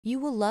You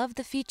will love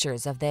the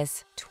features of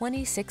this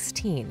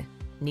 2016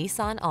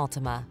 Nissan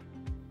Altima.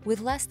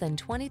 With less than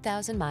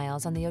 20,000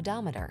 miles on the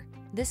odometer,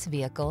 this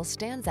vehicle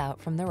stands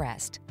out from the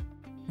rest.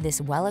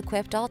 This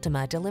well-equipped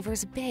Altima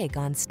delivers big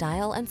on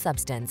style and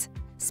substance,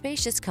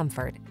 spacious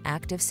comfort,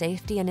 active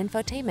safety and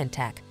infotainment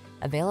tech,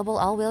 available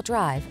all-wheel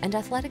drive and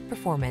athletic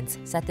performance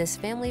set this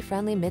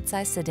family-friendly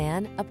midsize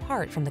sedan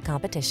apart from the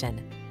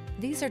competition.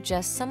 These are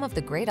just some of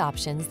the great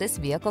options this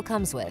vehicle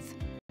comes with: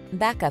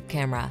 backup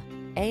camera,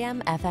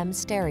 AM/FM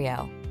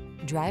stereo,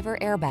 driver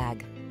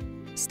airbag.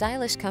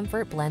 Stylish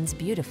comfort blends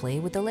beautifully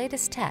with the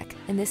latest tech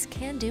in this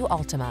can-do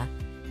Altima.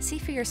 See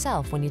for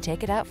yourself when you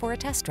take it out for a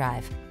test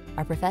drive.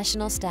 Our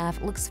professional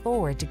staff looks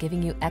forward to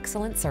giving you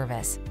excellent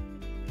service.